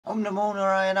Om Namo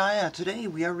Narayanaya. Today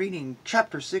we are reading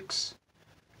Chapter 6,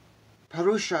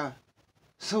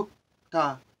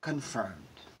 Purusa-sukta confirmed.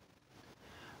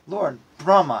 Lord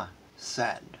Brahma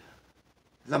said,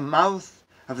 the mouth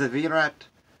of the Virat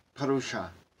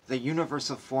Purusha, the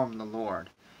universal form of the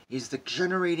Lord, is the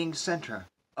generating center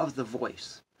of the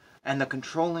voice, and the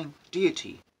controlling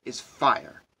deity is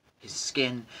fire. His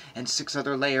skin and 6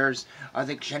 other layers are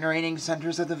the generating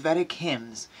centers of the Vedic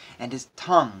hymns, and his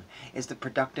tongue is the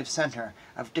productive center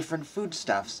of different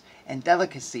foodstuffs and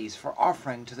delicacies for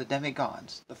offering to the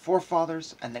demigods, the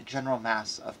forefathers, and the general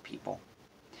mass of people.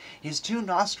 His 2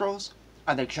 nostrils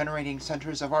are the generating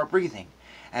centers of our breathing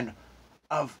and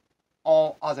of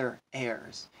all other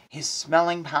airs. His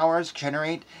smelling powers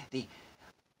generate the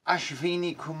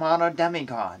Ashvini Kumara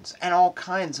demigods and all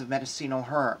kinds of medicinal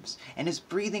herbs, and his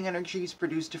breathing energies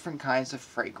produce different kinds of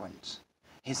fragrance.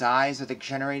 His eyes are the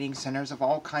generating centers of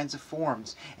all kinds of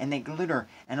forms, and they glitter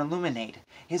and illuminate.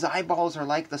 His eyeballs are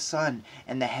like the sun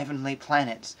and the heavenly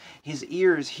planets. His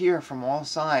ears hear from all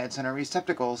sides and are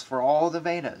receptacles for all the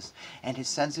Vedas, and his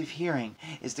sense of hearing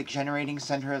is the generating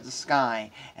center of the sky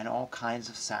and all kinds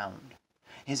of sound.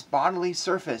 His bodily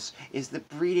surface is the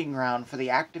breeding ground for the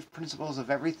active principles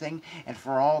of everything and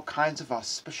for all kinds of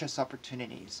auspicious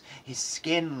opportunities. His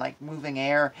skin, like moving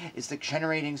air, is the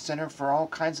generating center for all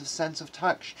kinds of sense of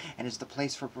touch and is the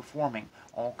place for performing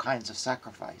all kinds of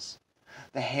sacrifice.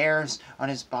 The hairs on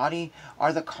his body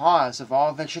are the cause of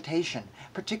all vegetation,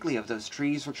 particularly of those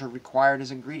trees which are required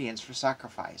as ingredients for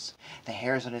sacrifice. The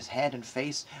hairs on his head and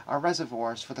face are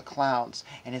reservoirs for the clouds,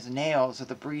 and his nails are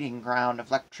the breeding ground of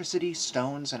electricity,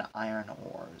 stones, and iron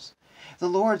ores. The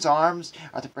Lord's arms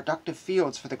are the productive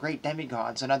fields for the great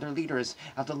demigods and other leaders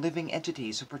of the living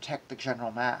entities who protect the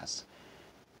general mass.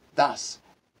 Thus,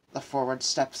 the forward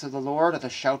steps of the Lord are the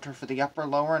shelter for the upper,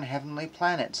 lower, and heavenly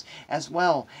planets, as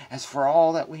well as for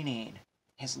all that we need.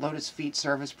 His lotus feet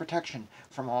serve as protection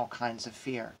from all kinds of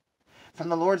fear. From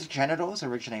the Lord's genitals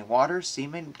originate water,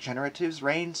 semen, generatives,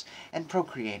 rains, and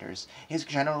procreators. His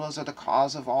genitals are the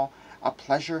cause of all a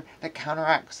pleasure that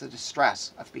counteracts the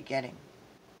distress of begetting.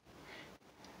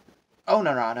 O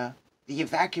Narada, the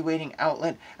evacuating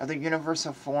outlet of the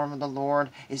universal form of the Lord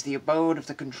is the abode of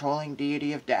the controlling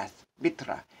deity of death,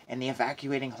 Mitra, and the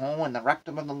evacuating hole in the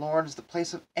rectum of the Lord is the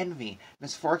place of envy,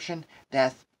 misfortune,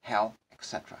 death, hell,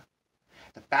 etc.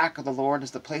 The back of the Lord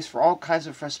is the place for all kinds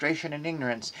of frustration and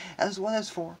ignorance, as well as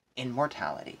for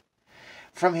immortality.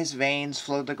 From his veins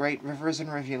flow the great rivers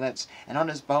and rivulets, and on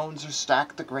his bones are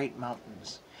stacked the great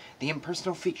mountains. The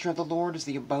impersonal feature of the Lord is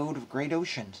the abode of great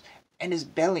oceans, and his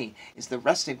belly is the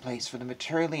resting place for the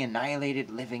materially annihilated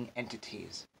living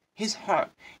entities. His heart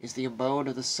is the abode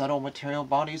of the subtle material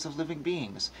bodies of living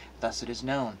beings, thus it is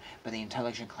known by the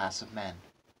intelligent class of men.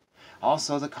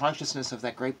 Also, the consciousness of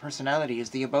that great personality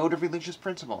is the abode of religious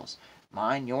principles,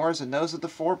 mine, yours, and those of the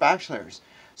 4 bachelors,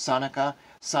 Sanaka,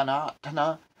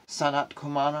 Sanatana,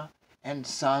 Sanatkumara, and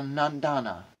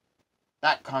Sanandana.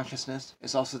 That consciousness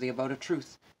is also the abode of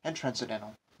truth and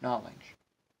transcendental knowledge.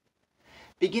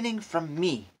 Beginning from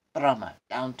me, Brahma,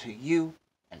 down to you,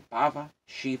 and Bhava,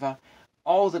 Shiva,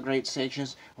 all the great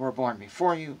sages who were born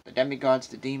before you, the demigods,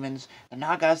 the demons, the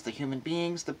nagas, the human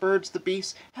beings, the birds, the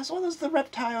beasts, as well as the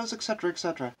reptiles, etc.,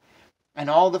 etc.,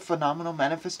 and all the phenomenal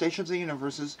manifestations of the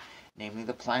universes, namely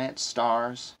the planets,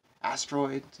 stars,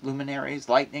 asteroids, luminaries,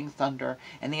 lightning, thunder,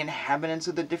 and the inhabitants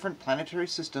of the different planetary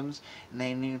systems,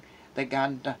 namely the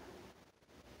Gandharvas,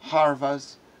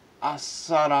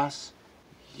 Asaras,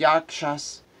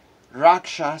 Yakshas,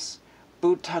 Rakshas,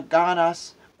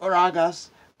 Bhutaganas, Uragas,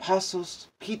 Pasus,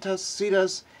 Pitas,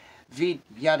 Siddhas,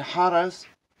 Vidyadharas,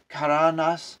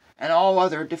 Karanas, and all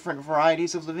other different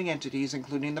varieties of living entities,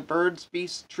 including the birds,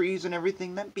 beasts, trees, and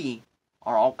everything that be,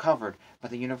 are all covered by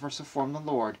the universal form of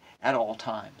the Lord at all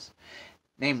times,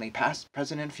 namely past,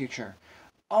 present, and future,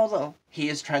 although he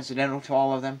is transcendental to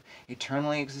all of them,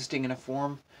 eternally existing in a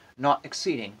form not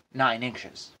exceeding 9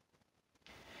 inches.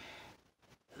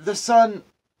 The sun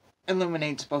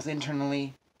illuminates both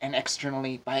internally and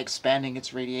externally by expanding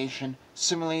its radiation.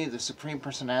 Similarly, the Supreme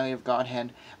Personality of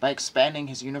Godhead, by expanding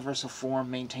his universal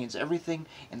form, maintains everything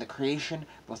in the creation,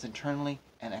 both internally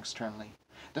and externally.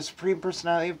 The Supreme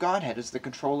Personality of Godhead is the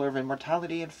controller of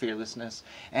immortality and fearlessness,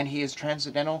 and he is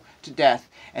transcendental to death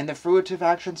and the fruitive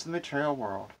actions of the material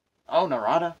world. O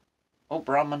Narada, O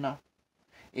Brahmana,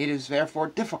 it is therefore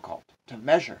difficult to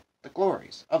measure the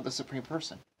glories of the Supreme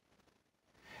Person.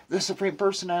 The Supreme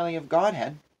Personality of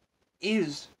Godhead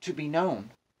is to be known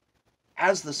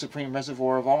as the supreme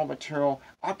reservoir of all material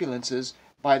opulences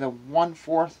by the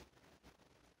 1/4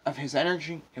 of his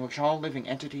energy in which all living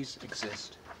entities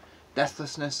exist.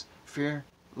 Deathlessness, fear,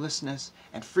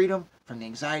 and freedom from the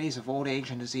anxieties of old age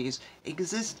and disease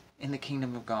exist in the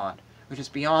kingdom of God, which is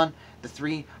beyond the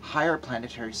 3 higher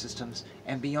planetary systems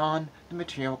and beyond the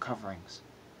material coverings.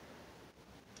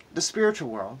 The spiritual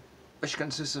world, which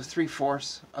consists of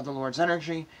 3/4 of the Lord's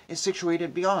energy, is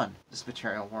situated beyond this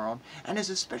material world, and is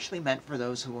especially meant for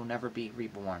those who will never be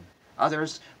reborn.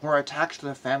 Others who are attached to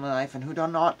their family life and who do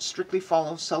not strictly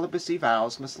follow celibacy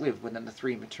vows must live within the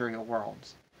 3 material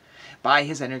worlds. By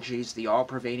his energies, the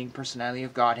all-pervading personality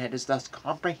of Godhead is thus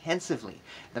comprehensively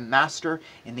the master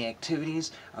in the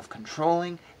activities of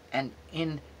controlling and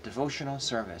in devotional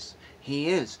service. He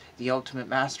is the ultimate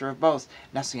master of both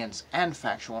nescience and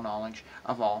factual knowledge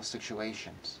of all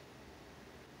situations.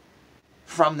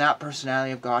 From that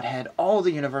personality of Godhead, all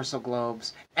the universal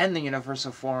globes and the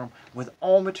universal form with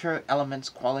all material elements,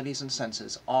 qualities, and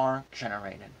senses are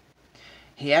generated.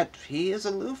 Yet he is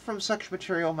aloof from such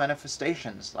material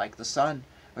manifestations like the sun,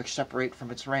 which separate from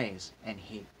its rays and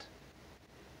heat.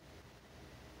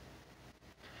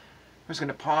 I'm just going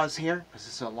to pause here because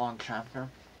this is a long chapter.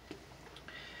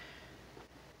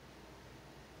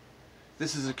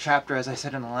 This is a chapter, as I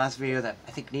said in the last video, that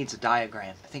I think needs a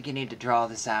diagram. I think you need to draw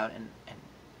this out and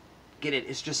get it.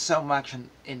 It's just so much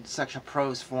in such a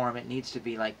prose form, it needs to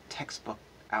be like textbook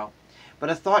out. But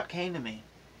a thought came to me.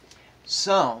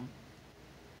 So,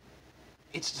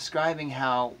 it's describing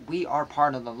how we are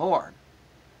part of the Lord.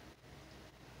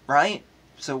 Right?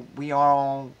 So we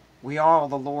are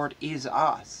the Lord is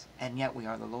us, and yet we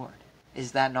are the Lord.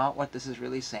 Is that not what this is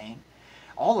really saying?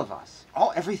 All of us,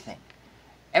 everything.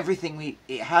 Everything we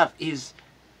have is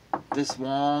this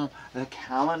wall, the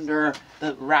calendar,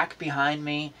 the rack behind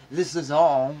me. This is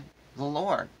all the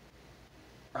Lord.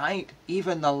 Right?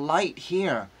 Even the light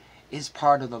here is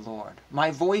part of the Lord.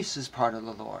 My voice is part of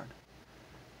the Lord.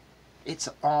 It's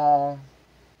all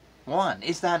one.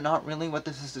 Is that not really what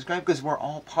this is described? Because we're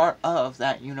all part of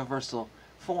that universal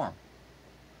form.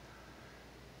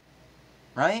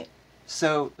 Right?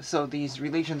 So these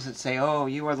religions that say, oh,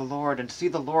 you are the Lord and see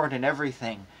the Lord in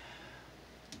everything,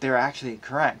 they're actually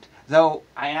correct. Though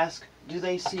I ask, do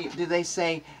they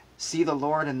say see the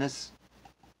Lord in this,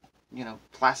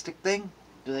 plastic thing?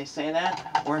 Do they say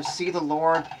that? Or see the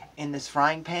Lord in this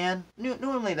frying pan?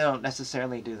 Normally they don't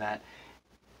necessarily do that.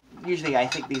 Usually I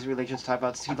think these religions talk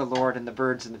about see the Lord in the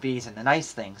birds and the bees and the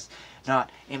nice things. Not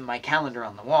in my calendar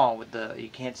on the wall with you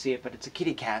can't see it, but it's a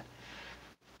kitty cat.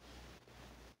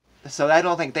 So I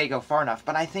don't think they go far enough,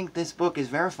 but I think this book is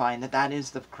verifying that that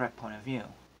is the correct point of view.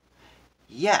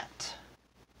 Yet,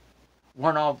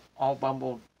 we're not all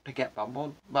bumbled to get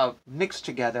bumbled, but mixed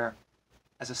together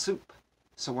as a soup.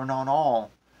 So we're not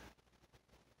all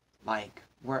like,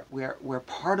 we're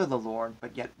part of the Lord,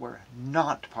 but yet we're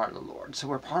not part of the Lord. So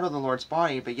we're part of the Lord's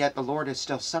body, but yet the Lord is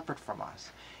still separate from us.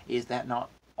 Is that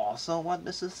not also what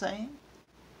this is saying?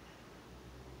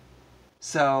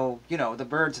 So, the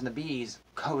birds and the bees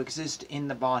coexist in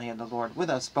the body of the Lord with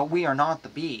us, but we are not the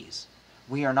bees.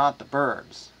 We are not the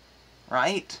birds.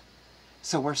 Right?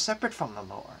 So we're separate from the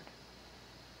Lord.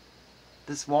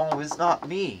 This wall is not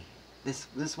me.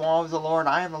 This wall is the Lord,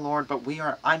 I am the Lord, but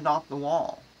I'm not the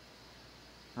wall.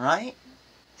 Right?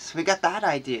 So we got that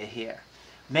idea here.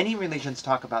 Many religions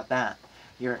talk about that.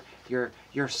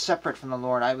 You're separate from the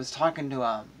Lord. I was talking to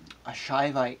a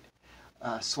Shaivite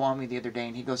Swami the other day,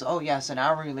 and he goes, oh yes, in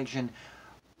our religion,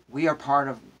 we are part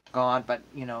of God, but,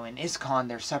 in ISKCON,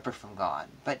 they're separate from God.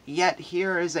 But yet,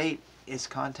 here is a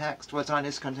ISKCON text. Well, it's not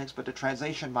ISKCON text, but a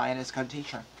translation by an ISKCON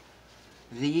teacher.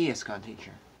 The ISKCON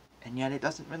teacher. And yet, it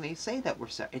doesn't really say that we're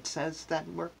separate. It says that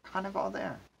we're kind of all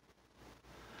there.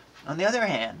 On the other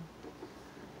hand,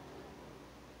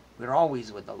 we're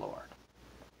always with the Lord.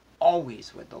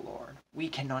 Always with the Lord. We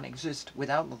cannot exist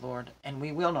without the Lord, and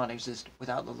we will not exist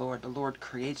without the Lord. The Lord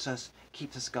creates us,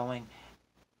 keeps us going.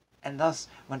 And thus,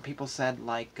 when people said,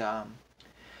 like,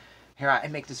 here I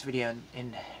make this video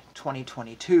in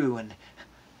 2022, and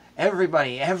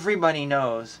everybody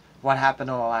knows what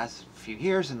happened in the last few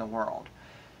years in the world.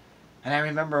 And I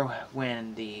remember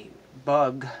when the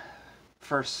bug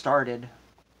first started,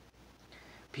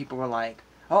 people were like,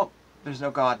 oh, there's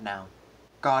no God now.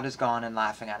 God is gone and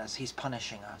laughing at us. He's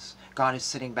punishing us. God is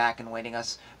sitting back and waiting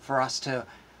for us to,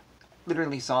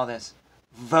 literally saw this,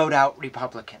 vote out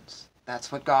Republicans.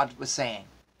 That's what God was saying.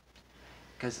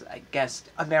 Because I guess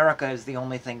America is the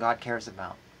only thing God cares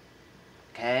about.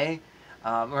 Okay?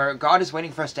 Or God is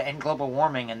waiting for us to end global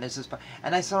warming, and this is...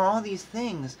 And I saw all these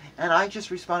things, and I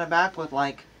just responded back with,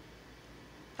 like,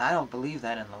 I don't believe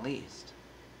that in the least.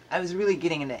 I was really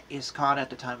getting into ISKCON at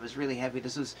the time. It was really heavy.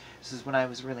 This is when I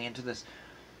was really into this.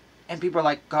 And people are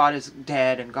like, God is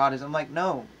dead, and God is... I'm like,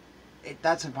 no.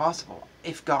 That's impossible.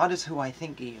 If God is who I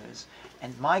think he is,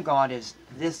 and my God is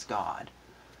this God,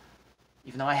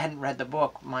 even though I hadn't read the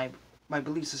book, my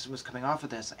belief system was coming off of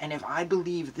this. And if I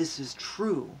believe this is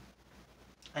true,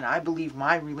 and I believe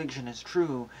my religion is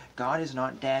true, God is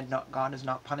not dead, God is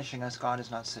not punishing us, God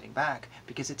is not sitting back,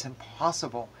 because it's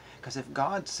impossible. Because if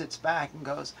God sits back and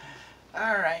goes,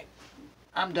 all right,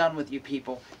 I'm done with you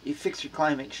people, you fix your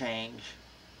climate change,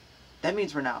 that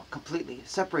means we're now completely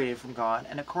separated from God.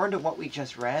 And according to what we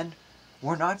just read,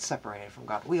 we're not separated from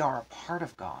God. We are a part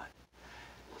of God.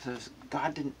 So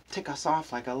God didn't tick us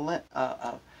off like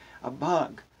a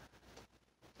bug.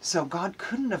 So God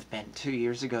couldn't have been 2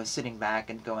 years ago sitting back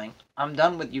and going, I'm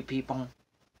done with you people.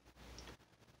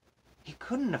 He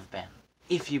couldn't have been,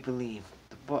 if you believe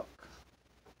the book.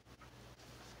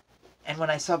 And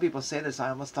when I saw people say this, I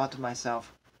almost thought to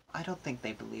myself, I don't think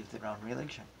they believe their own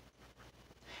religion.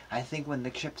 I think when the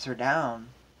chips are down,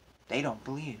 they don't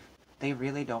believe. They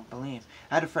really don't believe.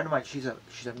 I had a friend of mine, she's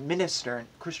a minister, a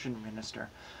Christian minister,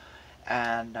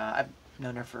 and I've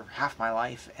known her for half my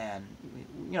life, and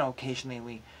occasionally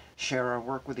we share our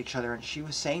work with each other, and she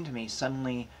was saying to me,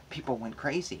 suddenly people went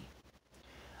crazy.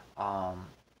 And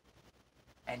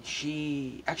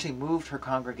she actually moved her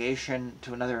congregation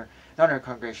to another, not her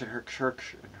congregation, her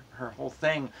church, her whole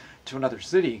thing to another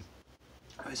city.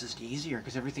 It was just easier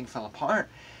because everything fell apart.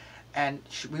 And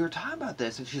we were talking about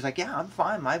this, and she's like, yeah, I'm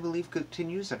fine. My belief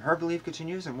continues, and her belief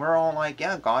continues, and we're all like,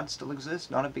 yeah, God still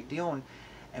exists, not a big deal.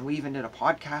 And we even did a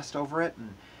podcast over it,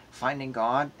 and finding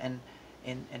God and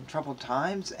in troubled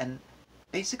times. And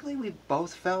basically we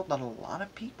both felt that a lot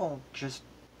of people just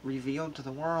revealed to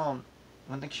the world,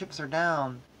 when the chips are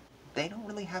down, they don't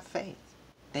really have faith.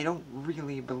 They don't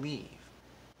really believe.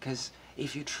 Because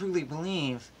if you truly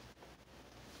believe,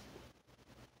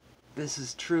 this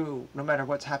is true no matter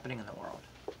what's happening in the world.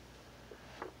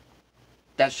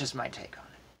 That's just my take on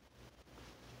it.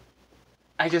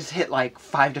 I just hit like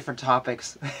 5 different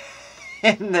topics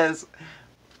in this,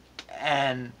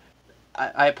 and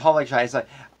I apologize.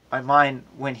 My mind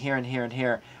went here and here and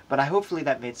here, but hopefully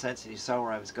that made sense and you saw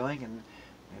where I was going, and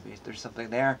maybe there's something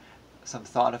there, some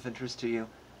thought of interest to you.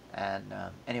 And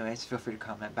anyways, feel free to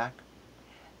comment back.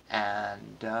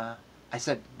 And I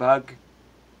said bug.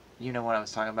 You know what I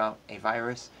was talking about, a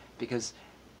virus, because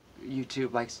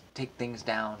YouTube likes to take things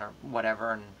down or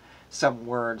whatever, and some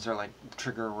words are like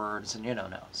trigger words, and you don't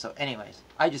know. So anyways,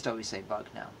 I just always say bug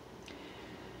now.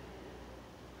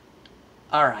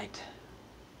 Alright.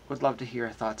 Would love to hear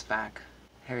your thoughts back.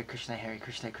 Hare Krishna,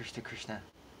 Krishna Krishna.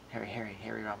 Hare Hare,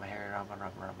 Hare Rama, Rama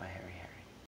Rama, Hare Hare.